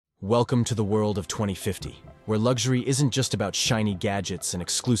Welcome to the world of 2050, where luxury isn't just about shiny gadgets and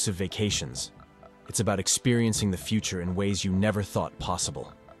exclusive vacations. It's about experiencing the future in ways you never thought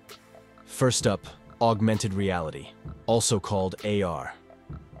possible. First up, augmented reality, also called AR.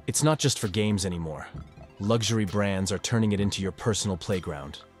 It's not just for games anymore. Luxury brands are turning it into your personal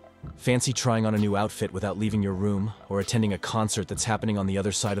playground. Fancy trying on a new outfit without leaving your room, or attending a concert that's happening on the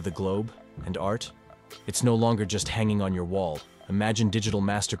other side of the globe? And art? It's no longer just hanging on your wall. Imagine digital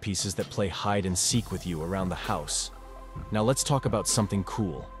masterpieces that play hide and seek with you around the house. Now let's talk about something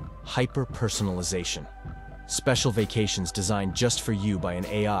cool: hyper-personalization. Special vacations designed just for you by an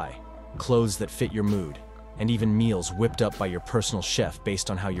AI, clothes that fit your mood, and even meals whipped up by your personal chef based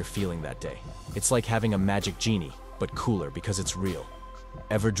on how you're feeling that day. It's like having a magic genie, but cooler because it's real.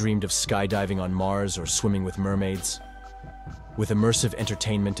 Ever dreamed of skydiving on Mars or swimming with mermaids? With immersive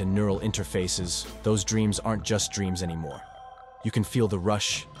entertainment and neural interfaces, those dreams aren't just dreams anymore. You can feel the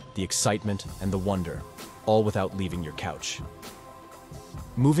rush, the excitement, and the wonder, all without leaving your couch.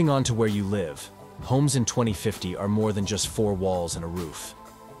 Moving on to where you live, homes in 2050 are more than just four walls and a roof.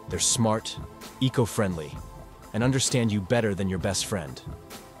 They're smart, eco-friendly, and understand you better than your best friend.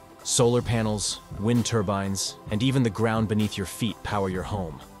 Solar panels, wind turbines, and even the ground beneath your feet power your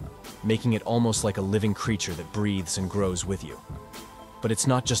home, making it almost like a living creature that breathes and grows with you. But it's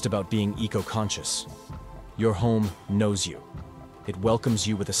not just about being eco-conscious. Your home knows you. It welcomes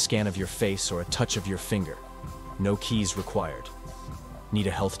you with a scan of your face or a touch of your finger. No keys required. Need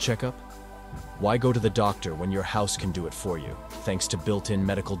a health checkup? Why go to the doctor when your house can do it for you, thanks to built-in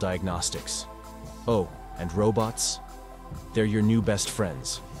medical diagnostics? Oh, and robots? They're your new best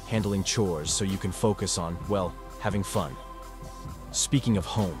friends, handling chores so you can focus on, well, having fun. Speaking of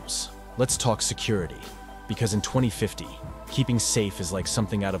homes, let's talk security, because in 2050, keeping safe is like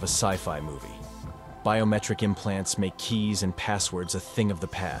something out of a sci-fi movie. Biometric implants make keys and passwords a thing of the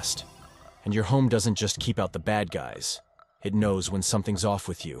past. And your home doesn't just keep out the bad guys. It knows when something's off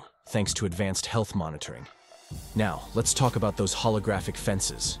with you, thanks to advanced health monitoring. Now, let's talk about those holographic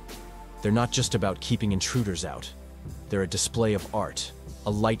fences. They're not just about keeping intruders out. They're a display of art, a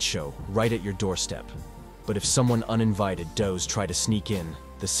light show right at your doorstep. But if someone uninvited does try to sneak in,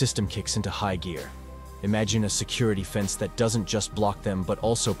 the system kicks into high gear. Imagine a security fence that doesn't just block them but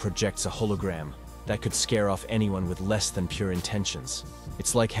also projects a hologram that could scare off anyone with less than pure intentions.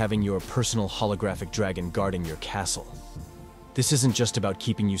 It's like having your personal holographic dragon guarding your castle. This isn't just about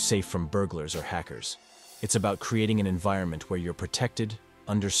keeping you safe from burglars or hackers. It's about creating an environment where you're protected,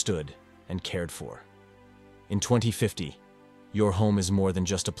 understood, and cared for. In 2050, your home is more than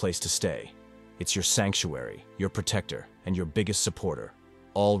just a place to stay. It's your sanctuary, your protector, and your biggest supporter,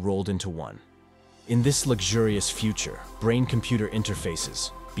 all rolled into one. In this luxurious future, brain-computer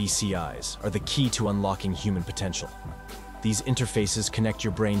interfaces, BCIs, are the key to unlocking human potential. These interfaces connect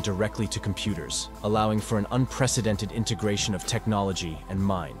your brain directly to computers, allowing for an unprecedented integration of technology and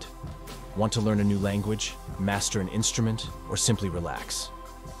mind. Want to learn a new language, master an instrument, or simply relax?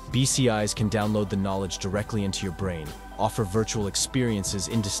 BCIs can download the knowledge directly into your brain, offer virtual experiences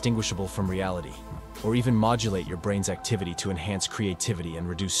indistinguishable from reality, or even modulate your brain's activity to enhance creativity and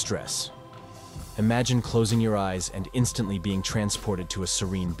reduce stress. Imagine closing your eyes and instantly being transported to a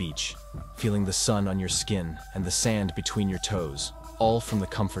serene beach, feeling the sun on your skin and the sand between your toes, all from the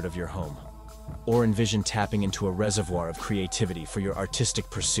comfort of your home. Or envision tapping into a reservoir of creativity for your artistic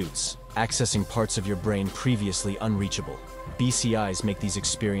pursuits, accessing parts of your brain previously unreachable. BCIs make these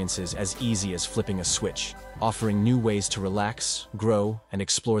experiences as easy as flipping a switch, offering new ways to relax, grow, and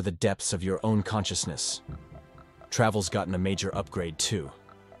explore the depths of your own consciousness. Travel's gotten a major upgrade too.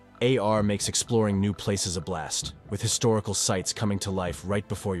 AR makes exploring new places a blast, with historical sites coming to life right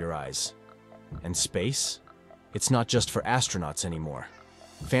before your eyes. And space? It's not just for astronauts anymore.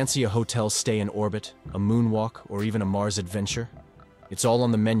 Fancy a hotel stay in orbit, a moonwalk, or even a Mars adventure? It's all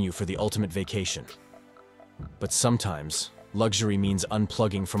on the menu for the ultimate vacation. But sometimes, luxury means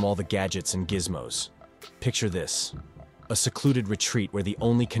unplugging from all the gadgets and gizmos. Picture this: a secluded retreat where the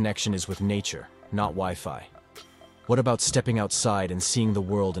only connection is with nature, not Wi-Fi. What about stepping outside and seeing the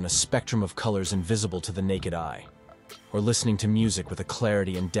world in a spectrum of colors invisible to the naked eye? Or listening to music with a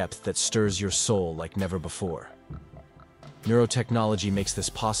clarity and depth that stirs your soul like never before? Neurotechnology makes this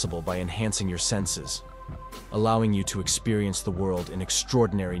possible by enhancing your senses, allowing you to experience the world in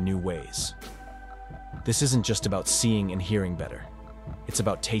extraordinary new ways. This isn't just about seeing and hearing better. It's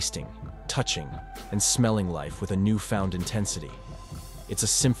about tasting, touching, and smelling life with a newfound intensity. It's a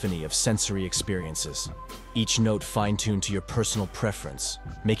symphony of sensory experiences, each note fine-tuned to your personal preference,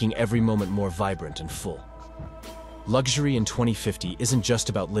 making every moment more vibrant and full. Luxury in 2050 isn't just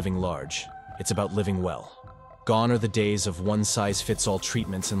about living large, it's about living well. Gone are the days of one-size-fits-all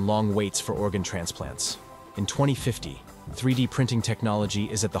treatments and long waits for organ transplants. In 2050, 3D printing technology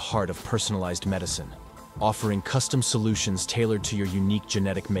is at the heart of personalized medicine, offering custom solutions tailored to your unique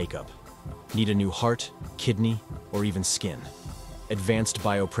genetic makeup. Need a new heart, kidney, or even skin? Advanced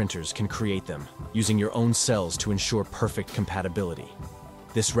bioprinters can create them, using your own cells to ensure perfect compatibility.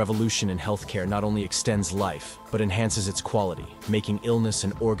 This revolution in healthcare not only extends life, but enhances its quality, making illness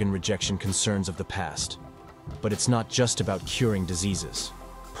and organ rejection concerns of the past. But it's not just about curing diseases.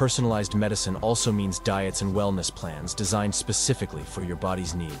 Personalized medicine also means diets and wellness plans designed specifically for your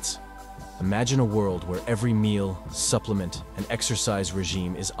body's needs. Imagine a world where every meal, supplement, and exercise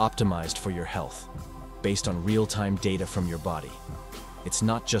regime is optimized for your health, based on real-time data from your body. It's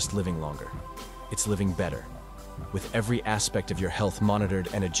not just living longer, it's living better, with every aspect of your health monitored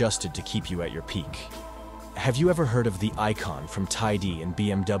and adjusted to keep you at your peak. Have you ever heard of the Icon from Tidy and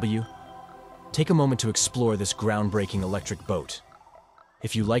BMW? Take a moment to explore this groundbreaking electric boat.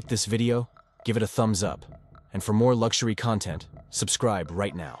 If you liked this video, give it a thumbs up, and for more luxury content, subscribe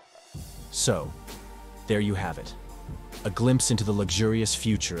right now. So, there you have it. A glimpse into the luxurious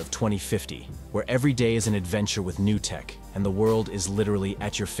future of 2050, where every day is an adventure with new tech, and the world is literally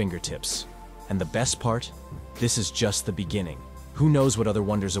at your fingertips. And the best part? This is just the beginning. Who knows what other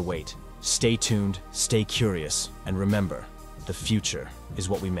wonders await? Stay tuned, stay curious, and remember, the future is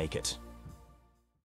what we make it.